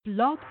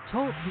Blog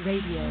Talk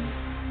Radio.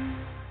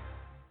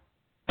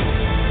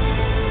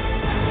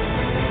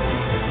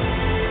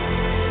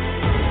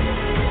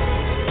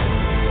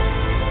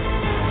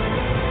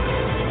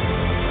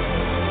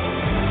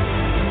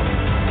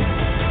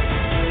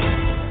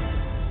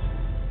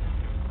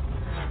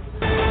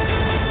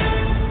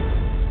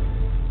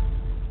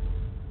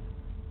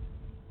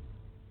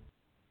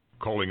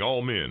 Calling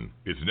all men,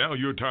 it's now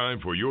your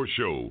time for your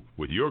show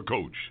with your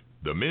coach,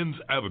 the Men's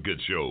Advocate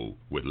Show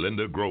with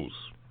Linda Gross.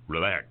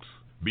 Relax,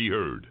 be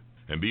heard,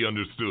 and be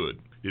understood.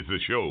 It's the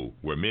show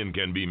where men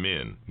can be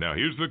men. Now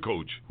here's the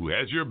coach who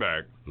has your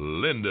back,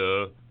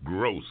 Linda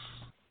Gross.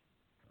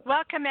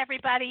 Welcome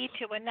everybody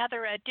to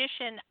another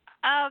edition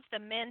of the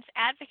Men's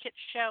Advocate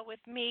Show with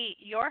me,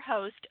 your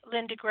host,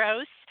 Linda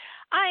Gross.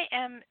 I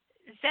am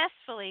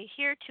zestfully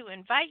here to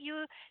invite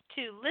you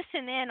to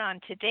listen in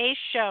on today's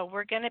show.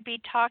 We're going to be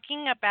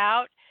talking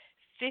about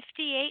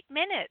 58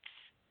 minutes.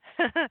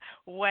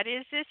 What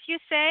is this, you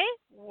say?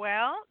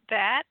 Well,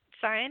 that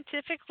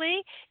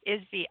scientifically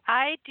is the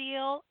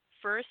ideal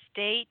first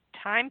date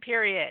time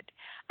period.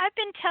 I've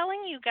been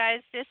telling you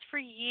guys this for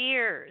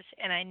years,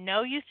 and I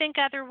know you think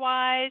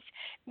otherwise,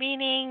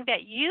 meaning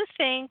that you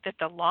think that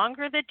the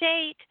longer the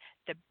date,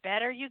 the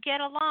better you get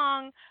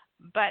along.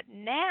 But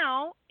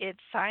now it's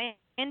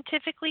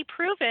scientifically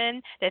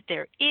proven that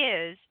there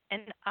is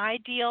an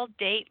ideal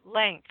date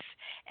length,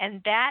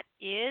 and that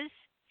is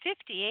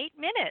 58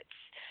 minutes.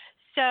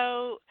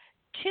 So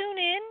tune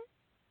in,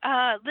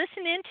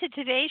 listen in to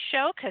today's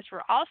show, because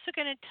we're also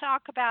going to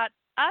talk about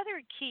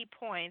other key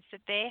points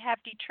that they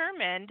have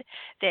determined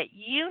that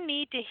you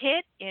need to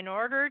hit in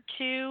order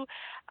to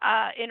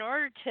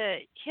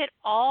hit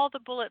all the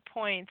bullet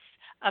points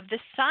of the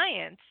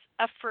science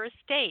of first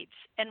dates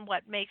and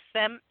what makes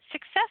them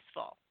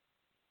successful.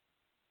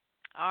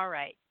 All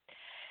right.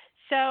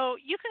 So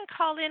you can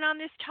call in on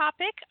this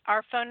topic.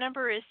 Our phone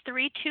number is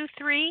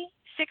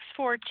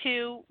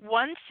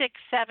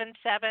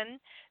 323-642-1677,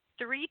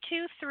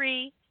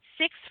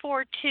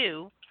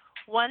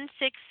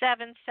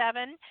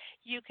 323-642-1677.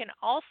 You can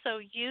also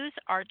use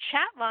our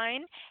chat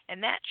line,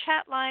 and that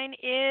chat line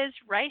is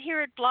right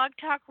here at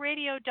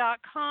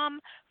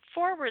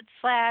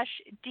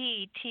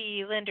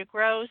blogtalkradio.com/DT Linda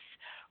Gross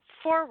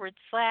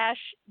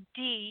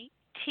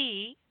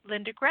 /DT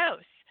Linda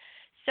Gross.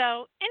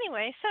 So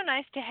anyway, so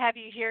nice to have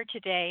you here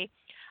today.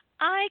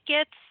 I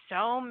get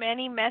so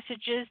many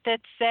messages that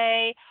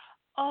say,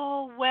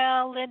 oh,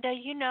 well, Linda,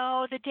 you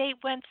know, the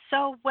date went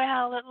so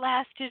well, it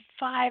lasted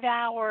 5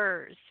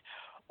 hours.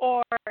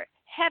 Or,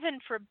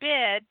 heaven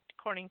forbid,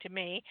 according to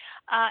me,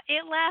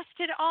 it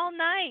lasted all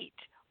night.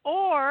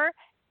 Or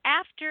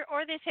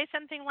they say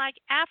something like,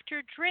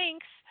 after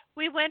drinks,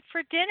 we went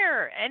for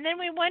dinner, and then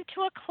we went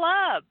to a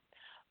club.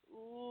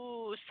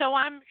 Ooh, so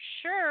I'm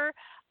sure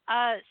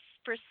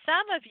for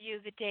some of you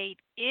the date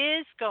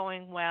is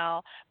going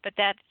well, but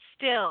that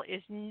still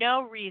is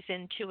no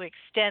reason to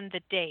extend the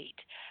date.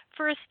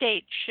 First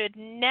date should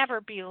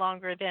never be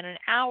longer than an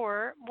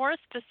hour. More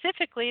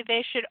specifically,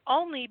 they should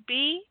only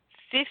be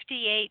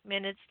 58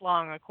 minutes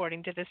long,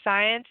 according to the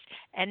science,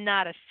 and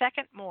not a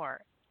second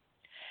more.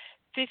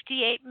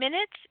 58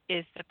 minutes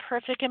is the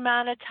perfect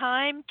amount of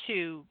time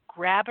to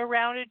grab a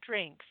round of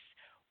drinks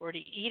or to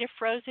eat a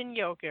frozen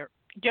yogurt,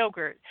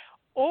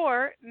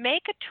 or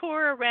make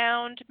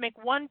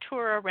one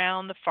tour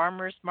around the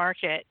farmer's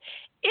market.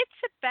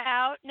 It's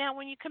about, now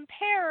when you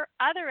compare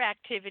other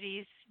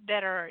activities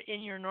that are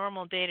in your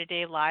normal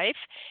day-to-day life,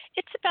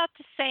 it's about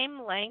the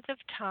same length of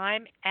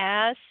time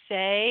as,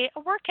 say, a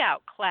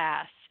workout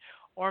class,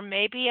 or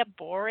maybe a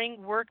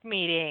boring work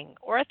meeting,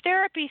 or a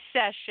therapy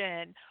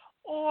session,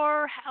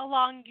 or how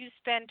long you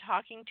spend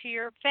talking to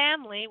your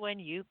family when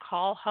you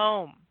call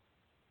home.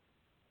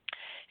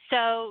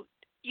 So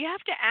you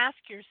have to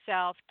ask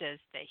yourself, does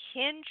the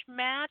Hinge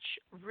match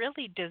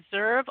really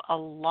deserve a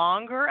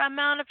longer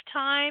amount of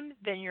time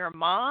than your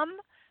mom?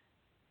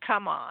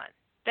 Come on.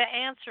 The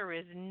answer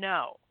is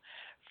no.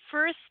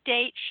 First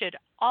date should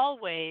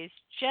always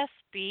just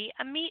be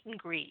a meet and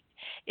greet.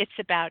 It's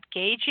about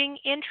gauging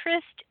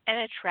interest and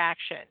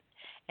attraction.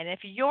 And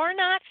if you're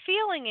not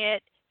feeling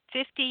it,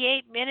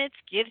 58 minutes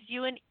gives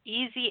you an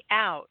easy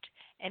out.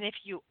 And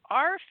if you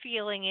are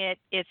feeling it,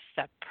 it's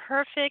the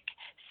perfect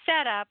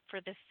setup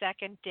for the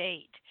second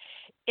date.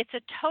 It's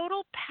a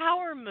total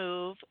power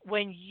move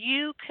when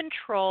you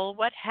control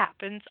what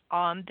happens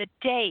on the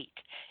date.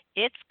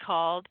 It's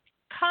called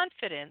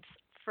confidence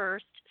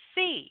first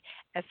C,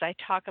 as I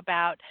talk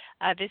about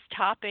this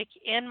topic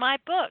in my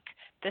book,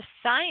 The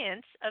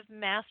Science of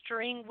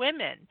Mastering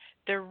Women,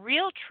 the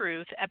real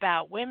truth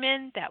about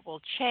women that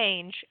will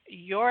change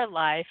your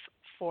life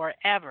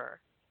forever.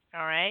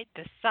 All right,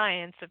 The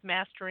Science of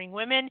Mastering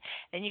Women.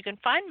 And you can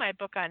find my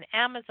book on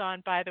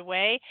Amazon, by the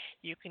way.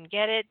 You can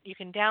get it, you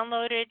can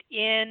download it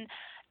in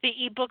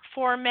the ebook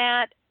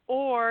format,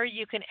 or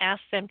you can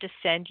ask them to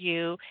send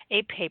you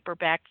a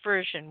paperback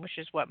version, which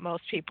is what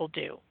most people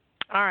do.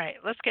 All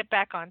right, let's get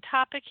back on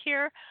topic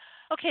here.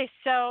 Okay,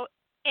 so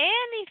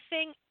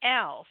anything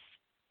else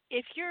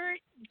if you're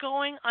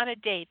going on a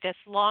date that's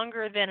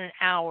longer than an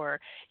hour,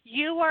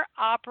 you are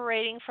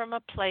operating from a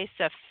place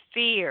of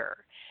fear.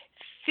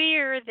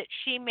 Fear that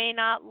she may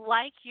not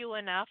like you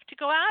enough to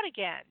go out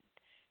again.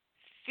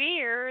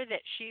 Fear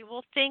that she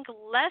will think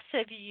less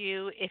of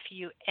you if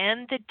you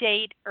end the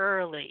date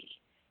early.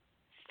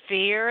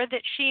 Fear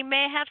that she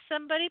may have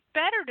somebody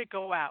better to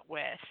go out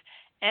with,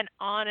 and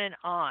on and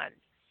on.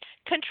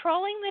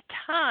 Controlling the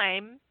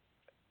time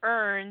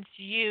earns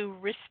you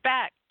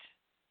respect.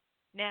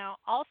 Now,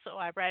 also,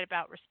 I write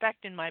about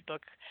respect in my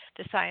book,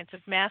 The Science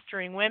of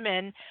Mastering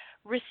Women.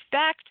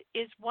 Respect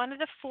is one of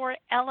the 4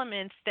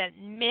 elements that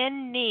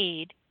men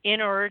need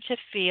in order to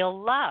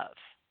feel love.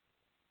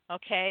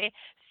 Okay?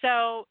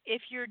 So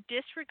if you're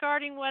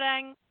disregarding what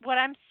I'm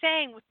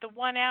saying with the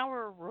 1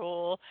 hour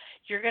rule,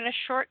 you're going to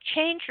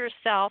shortchange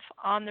yourself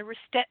on the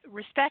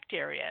respect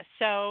area.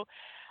 So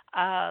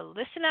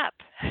listen up.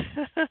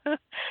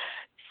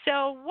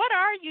 So what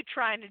are you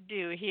trying to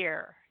do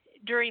here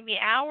during the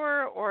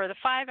hour or the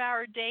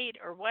 5-hour date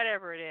or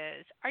whatever it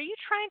is? Are you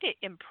trying to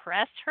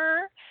impress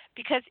her?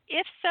 Because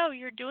if so,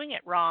 you're doing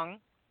it wrong.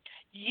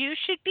 You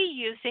should be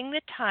using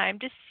the time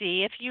to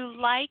see if you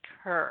like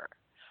her.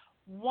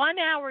 1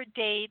 hour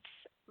dates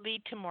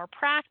lead to more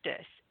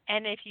practice.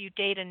 And if you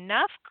date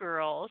enough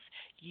girls,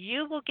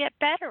 you will get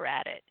better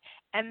at it.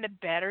 And the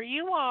better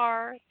you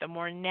are, the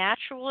more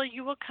natural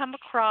you will come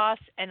across,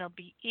 and it'll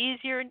be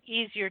easier and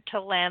easier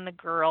to land the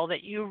girl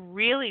that you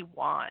really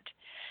want.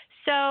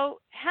 So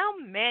how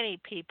many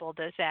people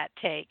does that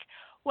take?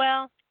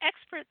 Well,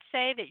 experts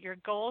say that your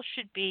goal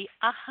should be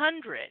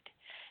 100.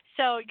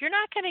 So you're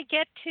not going to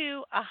get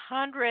to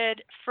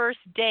 100 first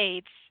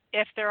dates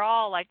if they're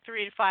all like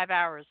 3 to 5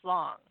 hours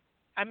long.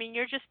 I mean,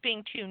 you're just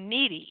being too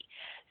needy.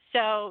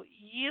 So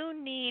you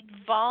need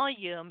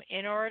volume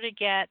in order to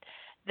get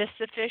the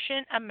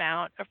sufficient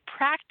amount of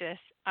practice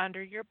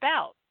under your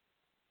belt.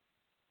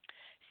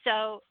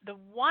 So the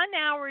 1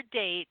 hour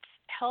dates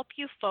help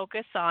you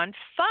focus on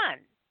fun.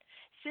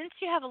 Since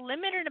you have a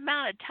limited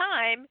amount of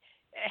time,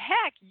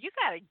 heck, you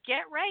got to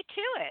get right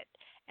to it.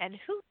 And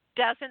who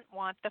doesn't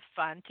want the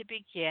fun to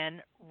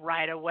begin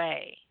right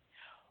away?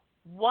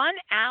 1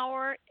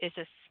 hour is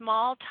a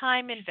small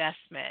time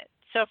investment.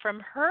 So from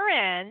her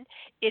end,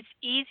 it's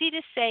easy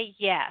to say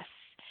yes.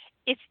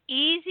 It's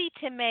easy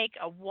to make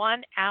a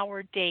 1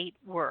 hour date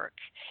work.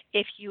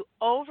 If you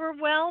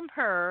overwhelm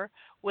her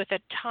with a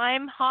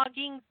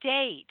time-hogging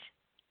date,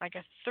 like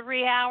a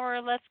 3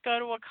 hour, let's go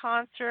to a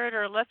concert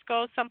or let's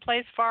go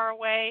someplace far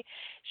away,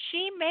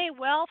 she may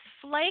well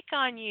flake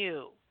on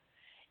you.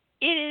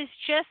 It is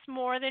just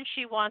more than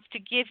she wants to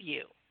give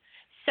you.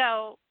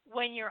 So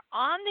when you're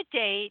on the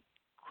date,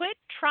 quit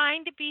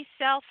trying to be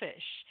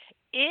selfish.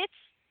 It's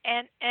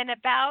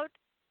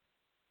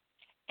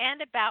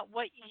about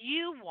what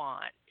you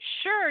want.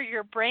 Sure,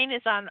 your brain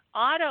is on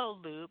auto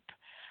loop,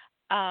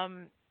 of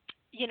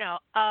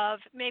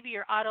maybe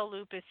your auto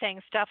loop is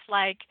saying stuff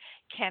like,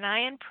 can I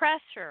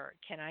impress her?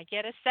 Can I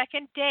get a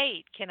second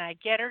date? Can I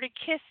get her to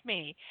kiss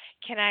me?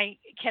 Can I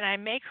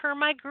make her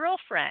my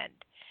girlfriend?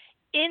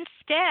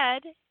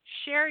 Instead,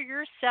 share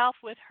yourself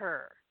with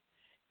her.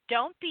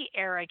 Don't be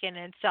arrogant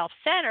and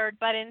self-centered,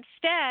 but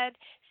instead,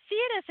 see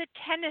it as a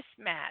tennis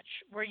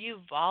match where you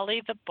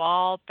volley the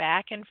ball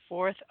back and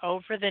forth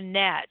over the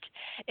net.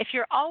 If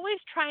you're always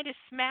trying to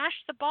smash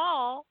the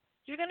ball,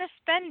 you're going to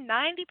spend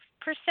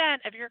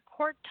 90% of your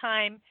court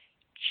time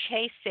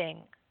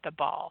chasing the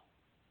ball.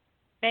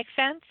 Make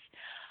sense?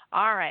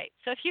 All right.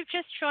 So if you've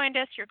just joined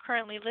us, you're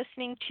currently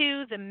listening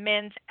to the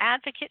Men's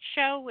Advocate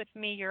Show with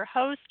me, your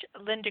host,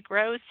 Linda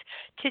Gross.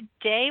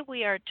 Today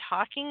we are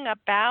talking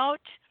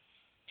about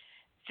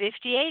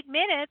 58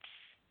 minutes.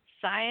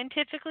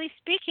 Scientifically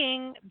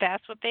speaking,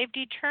 that's what they've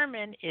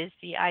determined is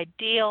the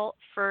ideal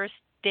first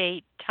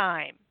date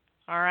time.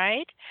 All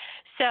right?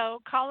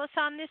 So call us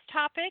on this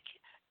topic,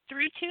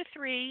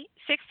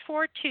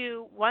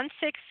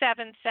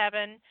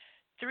 323-642-1677,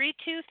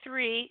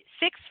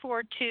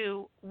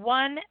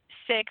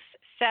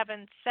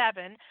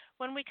 323-642-1677.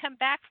 When we come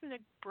back from the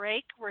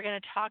break, we're going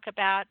to talk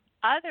about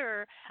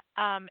other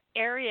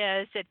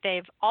areas that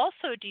they've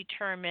also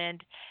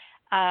determined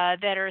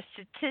that are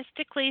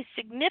statistically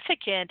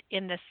significant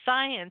in the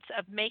science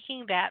of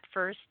making that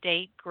first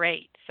date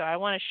great. So I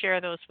want to share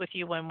those with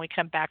you when we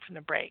come back from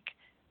the break.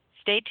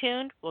 Stay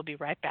tuned. We'll be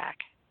right back.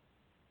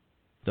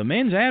 The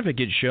Men's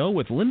Advocate Show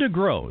with Linda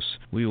Gross.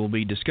 We will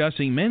be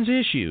discussing men's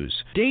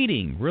issues,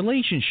 dating,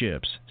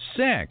 relationships,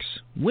 sex,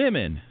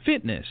 women,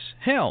 fitness,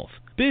 health,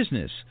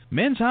 business,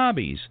 men's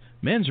hobbies,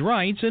 men's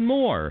rights, and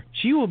more.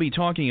 She will be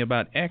talking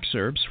about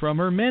excerpts from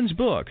her men's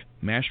book,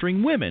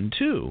 Mastering Women,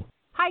 too.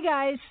 Hi,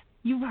 guys.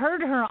 You've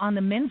heard her on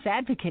the Men's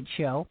Advocate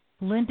Show.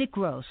 Linda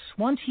Gross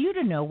wants you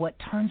to know what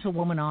turns a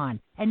woman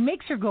on and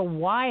makes her go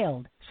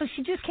wild, so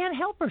she just can't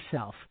help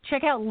herself.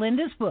 Check out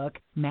Linda's book,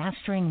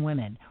 Mastering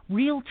Women,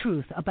 Real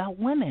Truth About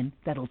Women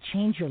That'll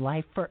Change Your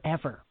Life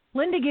Forever.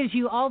 Linda gives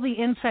you all the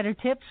insider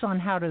tips on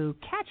how to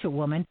catch a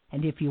woman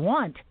and, if you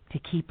want, to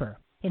keep her.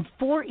 In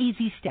 4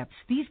 easy steps,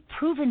 these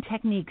proven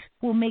techniques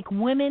will make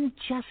women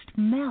just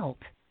melt.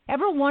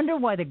 Ever wonder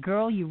why the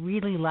girl you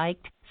really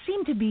liked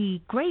seemed to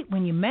be great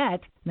when you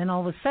met, then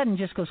all of a sudden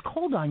just goes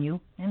cold on you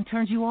and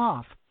turns you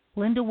off?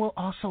 Linda will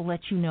also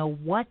let you know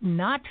what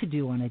not to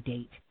do on a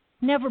date.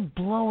 Never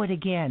blow it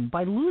again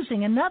by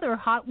losing another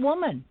hot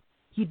woman.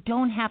 You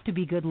don't have to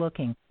be good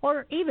looking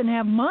or even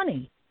have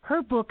money.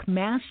 Her book,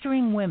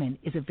 Mastering Women,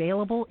 is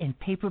available in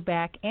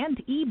paperback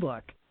and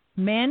ebook.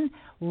 Men,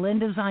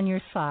 Linda's on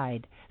your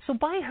side. So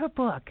buy her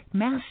book,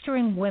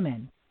 Mastering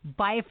Women.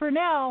 Buy it for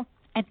now.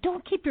 And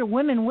don't keep your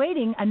women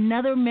waiting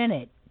another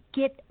minute.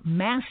 Get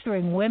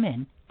Mastering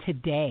Women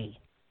today.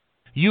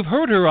 You've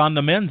heard her on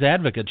the Men's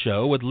Advocate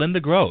Show with Linda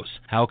Gross.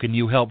 How can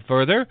you help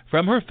further?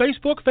 From her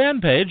Facebook fan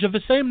page of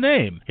the same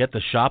name. Hit the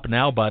Shop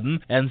Now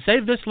button and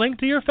save this link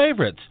to your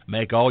favorites.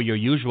 Make all your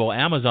usual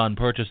Amazon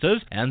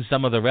purchases, and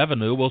some of the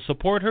revenue will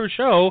support her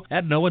show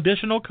at no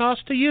additional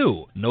cost to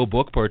you. No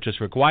book purchase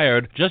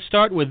required. Just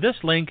start with this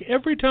link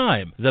every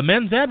time. The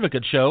Men's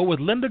Advocate Show with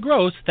Linda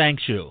Gross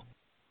thanks you.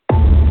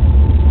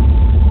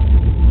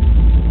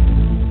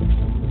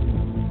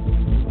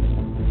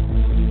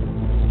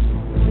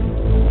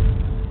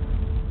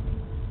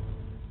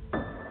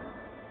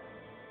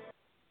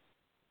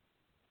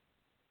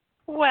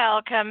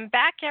 Welcome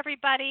back,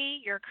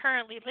 everybody. You're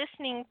currently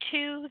listening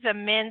to the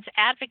Men's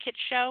Advocate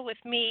Show with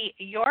me,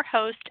 your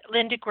host,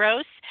 Linda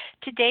Gross.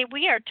 Today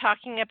we are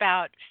talking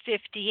about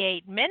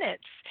 58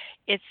 minutes.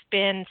 It's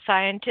been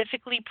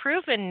scientifically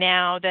proven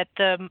now that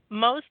the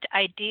most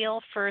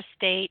ideal first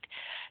date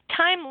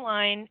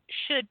timeline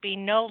should be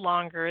no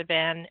longer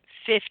than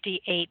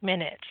 58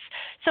 minutes.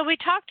 So we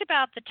talked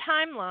about the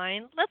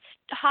timeline. Let's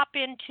hop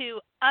into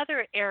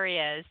other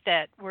areas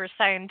that were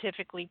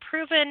scientifically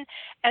proven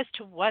as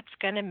to what's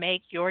going to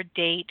make your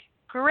date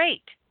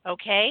great,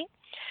 okay?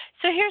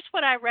 So here's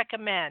what I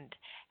recommend.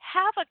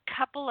 Have a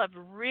couple of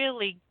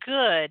really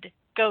good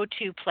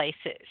go-to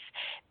places.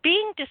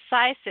 Being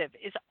decisive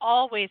is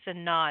always a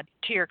nod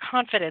to your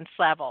confidence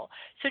level.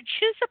 So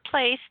choose a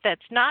place that's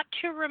not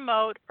too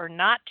remote or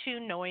not too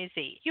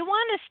noisy. You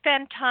want to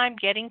spend time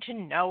getting to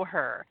know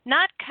her,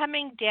 not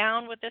coming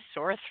down with a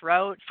sore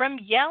throat from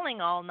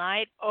yelling all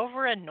night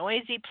over a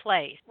noisy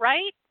place,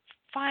 right?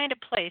 Find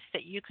a place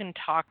that you can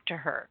talk to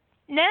her.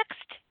 Next,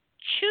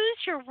 choose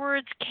your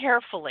words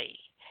carefully.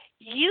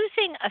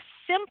 Using a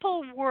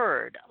simple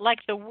word like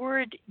the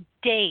word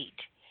date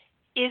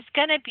is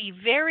going to be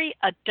very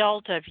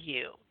adult of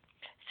you.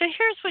 So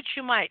here's what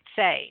you might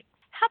say.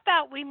 How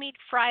about we meet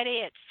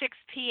Friday at 6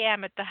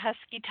 p.m. at the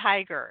Husky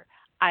Tiger?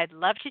 I'd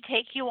love to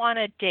take you on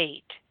a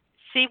date.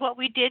 See what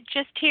we did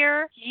just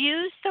here?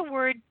 Use the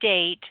word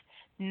date,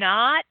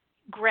 not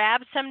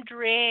grab some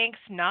drinks,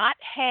 not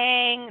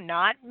hang,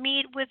 not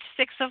meet with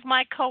 6 of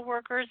my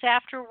coworkers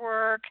after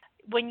work.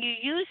 When you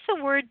use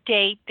the word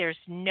date, there's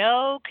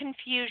no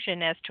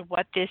confusion as to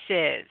what this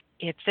is.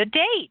 It's a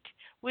date,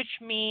 which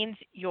means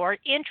you're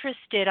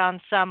interested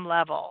on some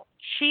level.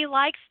 She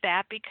likes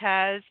that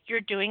because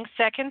you're doing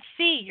second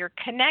C. You're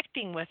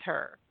connecting with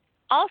her.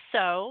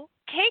 Also,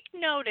 take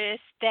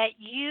notice that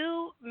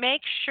you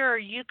make sure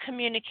you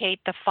communicate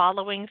the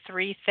following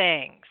 3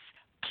 things.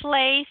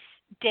 Place,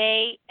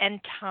 day, and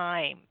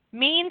time.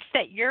 Means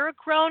that you're a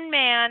grown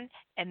man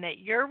and that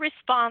you're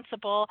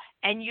responsible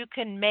and you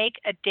can make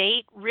a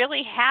date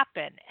really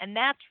happen. And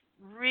that's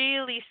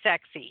really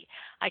sexy.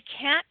 I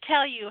can't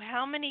tell you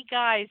how many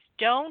guys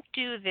don't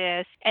do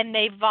this and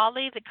they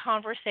volley the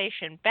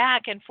conversation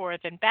back and forth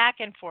and back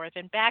and forth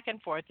and back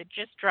and forth. It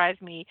just drives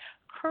me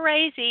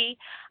crazy.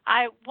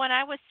 When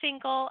I was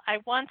single, I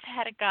once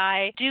had a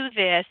guy do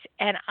this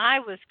and I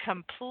was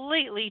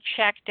completely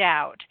checked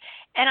out.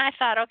 And I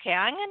thought, okay,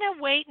 I'm going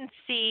to wait and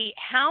see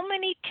how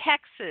many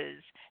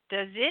texts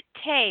does it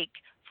take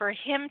for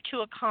him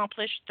to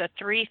accomplish the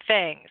 3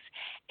 things.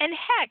 And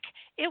heck,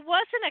 it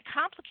wasn't a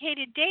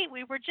complicated date.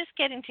 We were just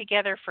getting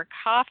together for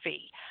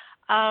coffee.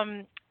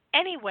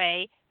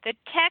 Anyway, the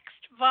text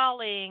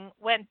volleying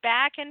went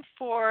back and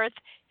forth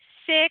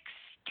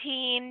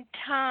 16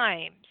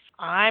 times.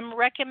 I'm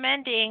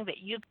recommending that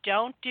you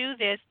don't do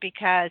this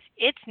because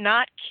it's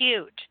not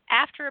cute.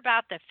 After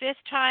about the 5th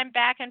time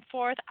back and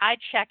forth, I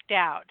checked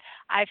out.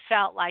 I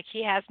felt like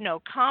he has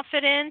no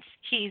confidence,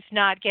 he's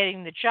not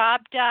getting the job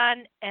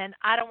done, and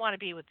I don't want to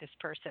be with this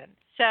person.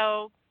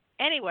 So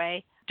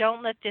anyway,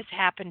 don't let this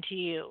happen to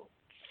you.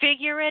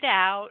 Figure it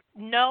out,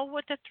 know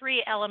what the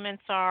 3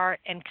 elements are,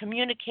 and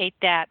communicate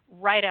that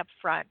right up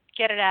front.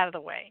 Get it out of the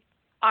way.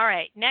 All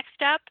right,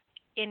 next up,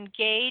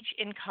 engage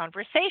in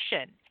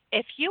conversation.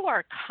 If you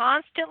are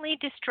constantly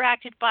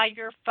distracted by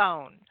your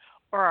phone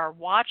or are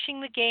watching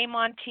the game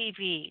on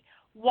TV,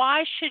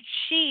 why should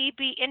she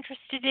be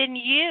interested in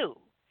you?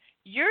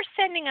 You're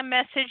sending a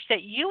message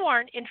that you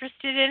aren't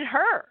interested in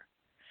her.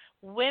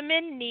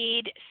 Women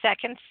need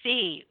second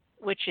C,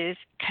 which is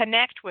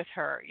connect with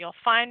her. You'll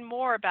find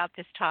more about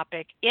this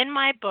topic in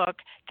my book,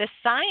 The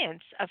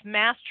Science of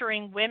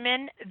Mastering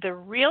Women, the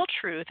Real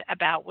Truth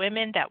About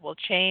Women That Will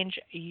Change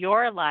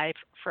Your Life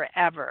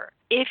Forever.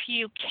 If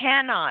you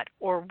cannot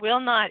or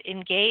will not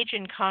engage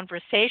in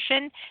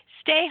conversation,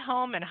 stay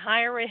home and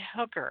hire a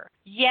hooker.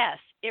 Yes,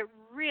 it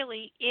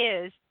really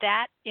is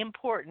that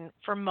important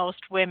for most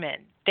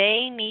women.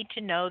 They need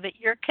to know that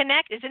you're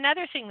connected is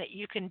another thing that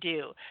you can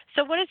do.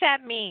 So what does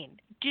that mean?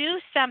 Do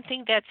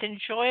something that's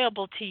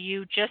enjoyable to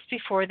you just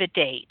before the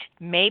date.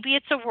 Maybe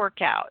it's a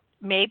workout.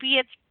 Maybe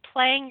it's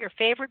playing your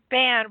favorite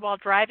band while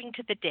driving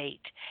to the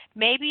date.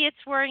 Maybe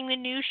it's wearing the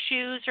new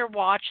shoes or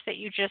watch that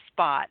you just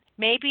bought.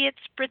 Maybe it's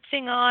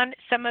spritzing on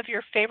some of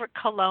your favorite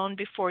cologne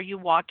before you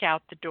walk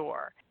out the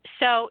door.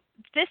 So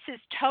this is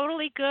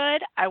totally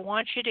good. I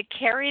want you to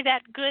carry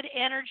that good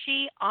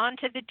energy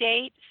onto the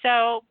date.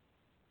 So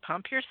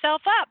pump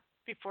yourself up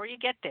before you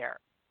get there.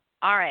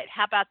 All right,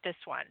 how about this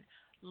one?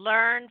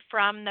 Learn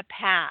from the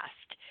past.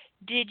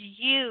 Did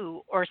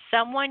you or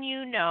someone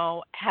you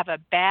know have a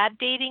bad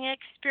dating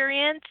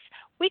experience?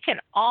 We can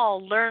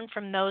all learn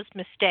from those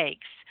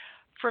mistakes.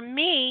 For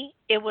me,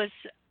 it was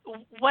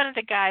one of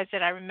the guys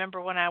that I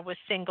remember when I was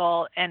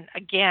single, and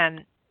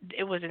again,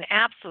 it was an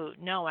absolute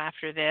no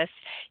after this.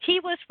 He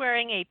was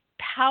wearing a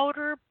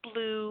powder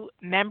blue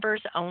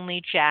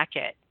members-only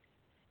jacket.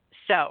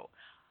 So,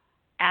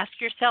 ask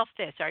yourself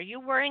this. Are you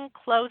wearing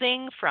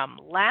clothing from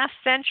last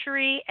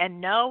century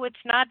and no, it's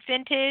not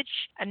vintage?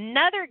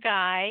 Another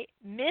guy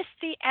missed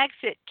the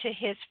exit to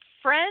his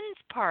friend's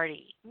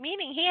party,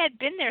 meaning he had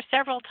been there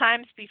several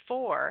times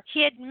before.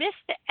 He had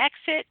missed the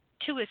exit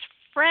to his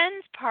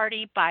friend's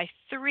party by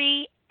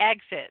 3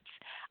 exits.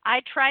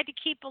 I tried to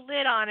keep a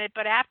lid on it,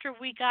 but after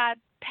we got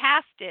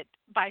past it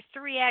by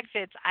 3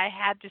 exits, I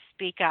had to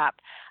speak up.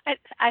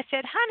 I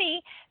said,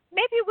 honey,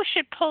 maybe we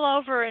should pull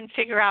over and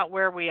figure out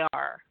where we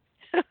are.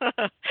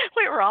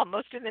 We were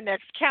almost in the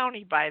next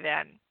county by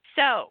then.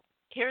 So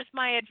here's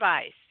my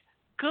advice.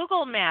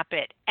 Google map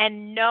it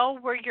and know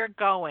where you're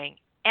going.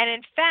 And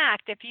in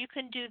fact, if you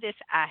can do this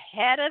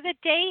ahead of the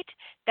date,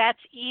 that's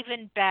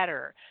even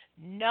better.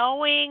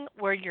 Knowing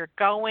where you're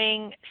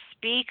going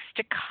speaks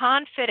to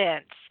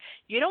confidence.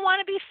 You don't want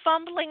to be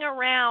fumbling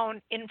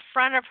around in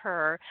front of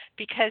her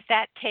because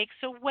that takes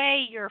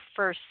away your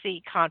first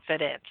C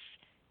confidence.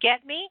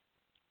 Get me?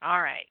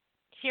 All right.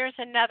 Here's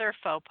another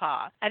faux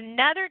pas.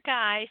 Another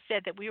guy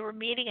said that we were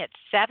meeting at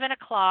 7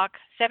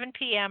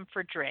 p.m.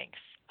 for drinks.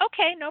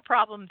 Okay, no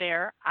problem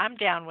there. I'm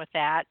down with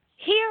that.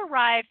 He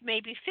arrived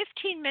maybe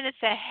 15 minutes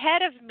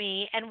ahead of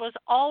me and was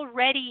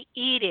already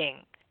eating.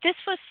 This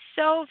was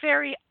so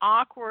very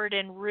awkward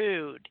and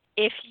rude.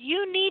 If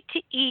you need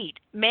to eat,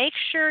 make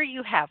sure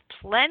you have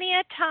plenty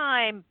of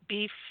time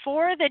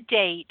before the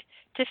date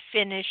to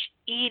finish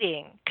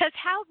eating. Because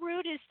how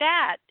rude is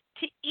that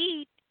to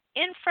eat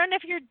in front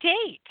of your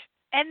date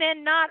and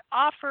then not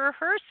offer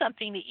her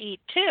something to eat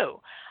too?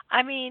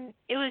 I mean,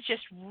 it was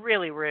just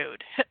really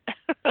rude.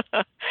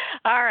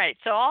 All right,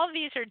 so all of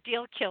these are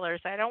deal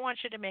killers. I don't want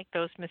you to make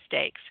those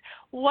mistakes.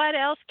 What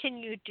else can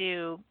you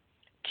do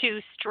to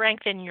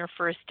strengthen your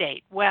first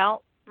date?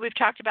 Well, we've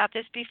talked about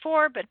this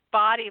before, but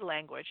body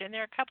language, and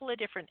there are a couple of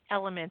different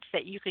elements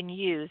that you can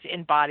use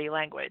in body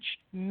language.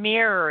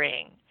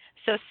 Mirroring,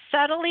 so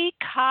subtly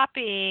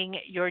copying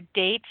your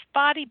date's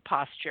body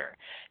posture.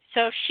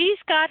 So if she's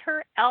got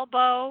her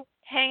elbow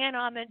hanging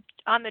on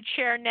the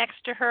chair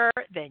next to her,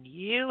 then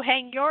you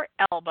hang your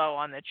elbow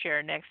on the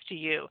chair next to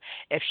you.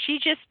 If she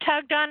just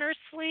tugged on her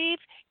sleeve,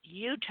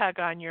 you tug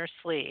on your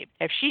sleeve.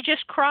 If she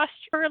just crossed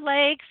her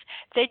legs,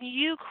 then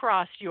you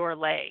cross your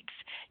legs.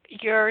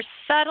 You're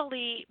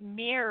subtly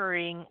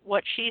mirroring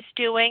what she's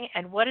doing,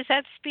 and what does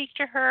that speak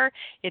to her?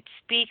 It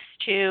speaks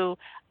to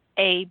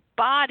a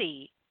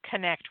body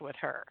connect with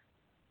her,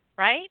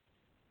 right?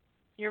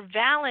 You're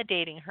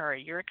validating her.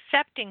 You're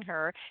accepting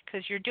her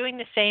because you're doing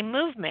the same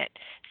movement.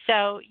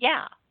 So,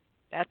 yeah,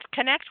 that's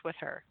connect with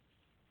her.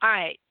 All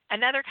right.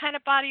 Another kind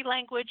of body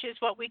language is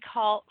what we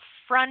call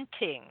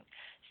fronting.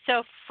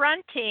 So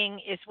fronting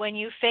is when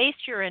you face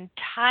your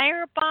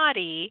entire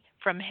body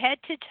from head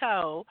to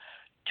toe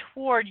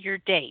toward your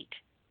date.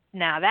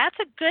 Now, that's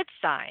a good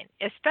sign,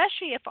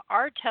 especially if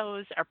our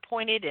toes are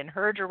pointed in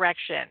her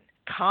direction.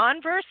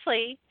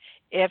 Conversely,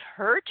 if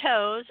her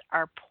toes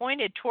are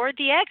pointed toward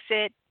the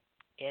exit,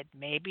 it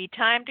may be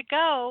time to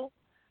go.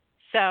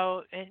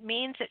 So it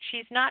means that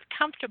she's not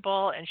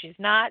comfortable and she's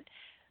not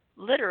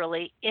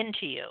literally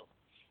into you.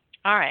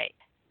 All right.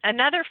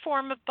 Another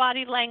form of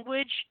body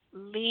language,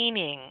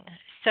 leaning.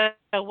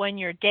 So when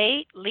your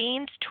date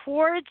leans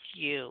towards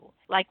you,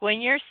 like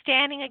when you're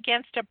standing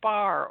against a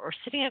bar or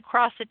sitting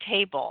across a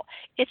table,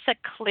 it's a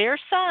clear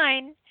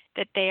sign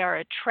that they are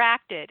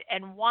attracted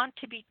and want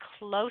to be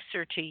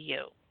closer to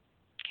you.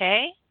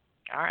 Okay?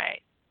 All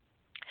right.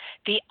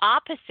 The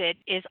opposite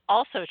is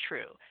also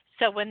true.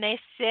 So when they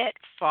sit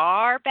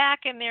far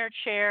back in their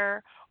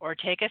chair or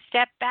take a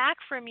step back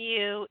from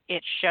you,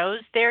 it shows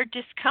their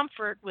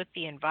discomfort with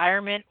the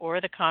environment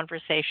or the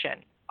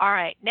conversation. All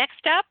right,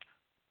 next up,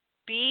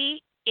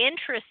 be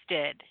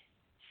interested.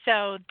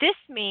 So this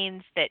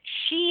means that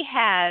she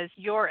has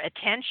your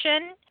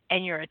attention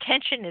and your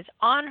attention is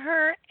on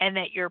her and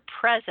that you're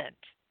present.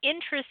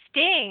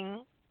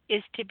 Interesting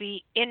is to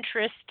be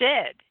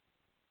interested.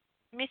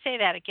 Let me say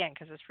that again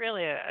because it's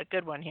really a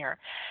good one here.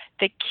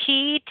 The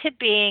key to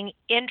being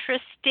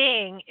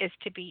interesting is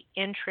to be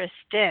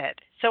interested.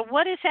 So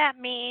what does that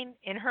mean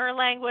in her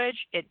language?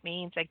 It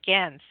means,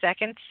 again,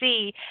 second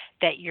C,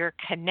 that you're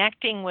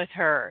connecting with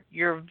her,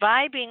 you're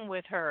vibing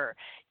with her,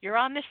 you're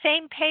on the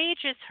same page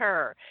as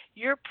her,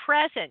 you're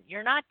present,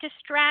 you're not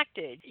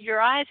distracted, your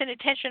eyes and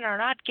attention are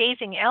not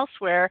gazing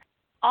elsewhere.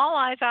 All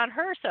eyes on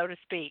her, so to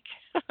speak.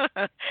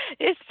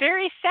 It's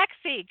very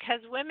sexy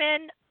because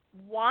women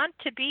want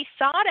to be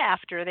sought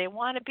after. They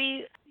want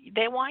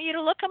you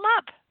to look them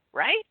up,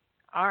 right?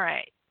 All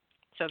right.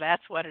 So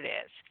that's what it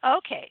is.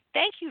 Okay.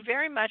 Thank you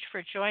very much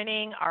for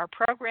joining our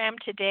program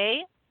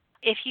today.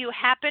 If you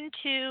happen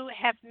to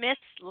have missed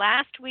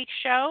last week's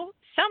show,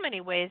 so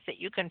many ways that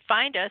you can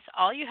find us.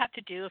 All you have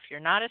to do, if you're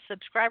not a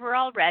subscriber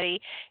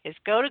already, is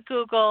go to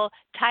Google,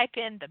 type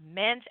in the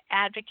Men's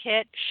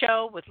Advocate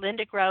Show with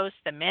Linda Gross,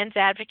 the Men's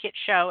Advocate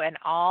Show, and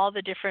all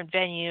the different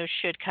venues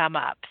should come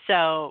up.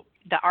 So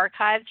the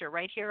archives are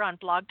right here on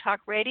Blog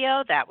Talk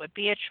Radio. That would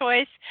be a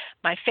choice.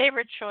 My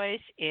favorite choice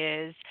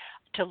is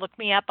to look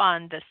me up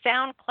on the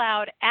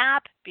SoundCloud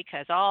app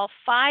because all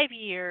 5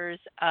 years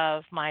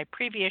of my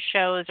previous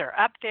shows are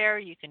up there.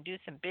 You can do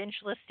some binge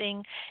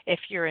listening. If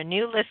you're a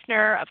new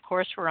listener, of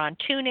course, we're on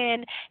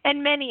TuneIn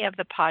and many of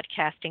the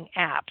podcasting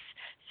apps.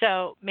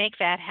 So make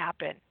that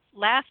happen.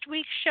 Last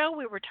week's show,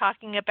 we were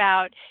talking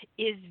about,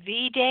 is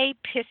V-Day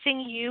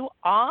pissing you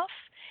off?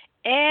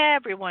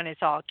 Everyone is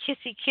all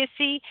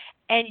kissy-kissy,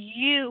 and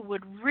you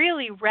would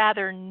really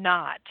rather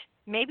not.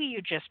 Maybe you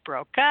just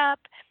broke up.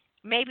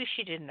 Maybe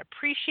she didn't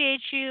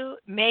appreciate you.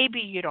 Maybe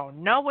you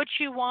don't know what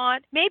you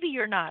want. Maybe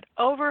you're not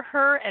over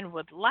her and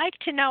would like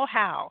to know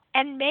how.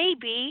 And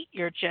maybe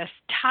you're just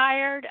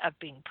tired of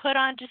being put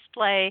on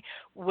display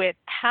with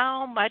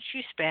how much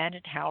you spend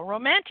and how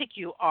romantic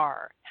you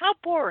are. How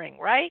boring,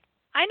 right?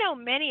 I know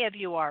many of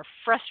you are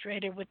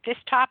frustrated with this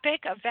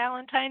topic of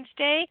Valentine's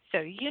Day,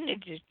 so you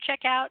need to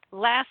check out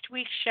last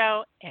week's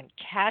show and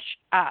catch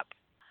up.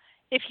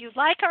 If you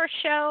like our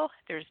show,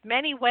 there's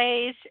many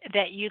ways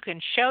that you can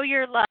show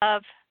your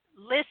love.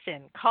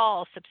 Listen,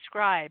 call,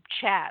 subscribe,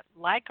 chat,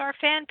 like our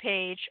fan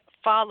page,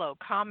 follow,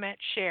 comment,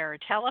 share,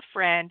 tell a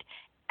friend,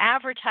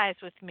 advertise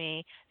with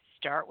me,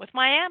 start with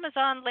my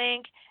Amazon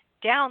link,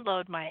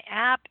 download my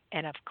app,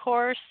 and of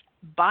course,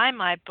 buy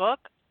my book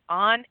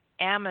on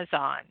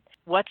Amazon.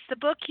 What's the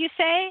book, you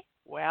say?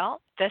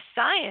 Well, The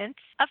Science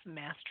of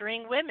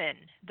Mastering Women,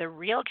 the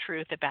real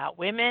truth about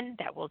women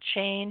that will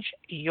change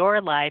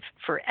your life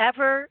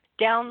forever.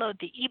 Download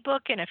the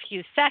ebook in a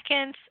few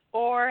seconds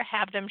or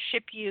have them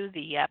ship you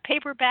the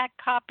paperback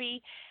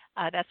copy.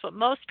 That's what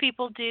most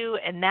people do,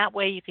 and that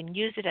way you can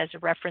use it as a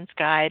reference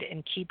guide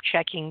and keep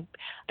checking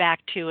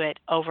back to it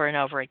over and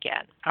over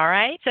again. All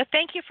right? So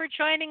thank you for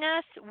joining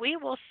us. We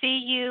will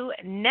see you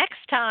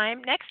next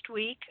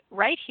week,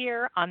 right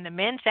here on the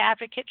Men's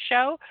Advocate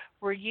Show.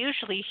 We're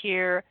usually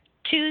here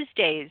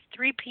Tuesdays,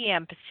 3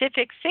 p.m.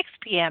 Pacific, 6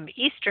 p.m.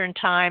 Eastern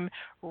Time,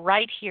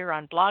 right here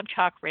on Blog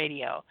Talk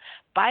Radio.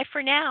 Bye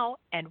for now,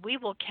 and we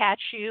will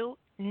catch you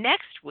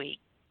next week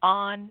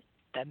on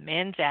the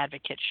Men's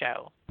Advocate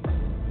Show.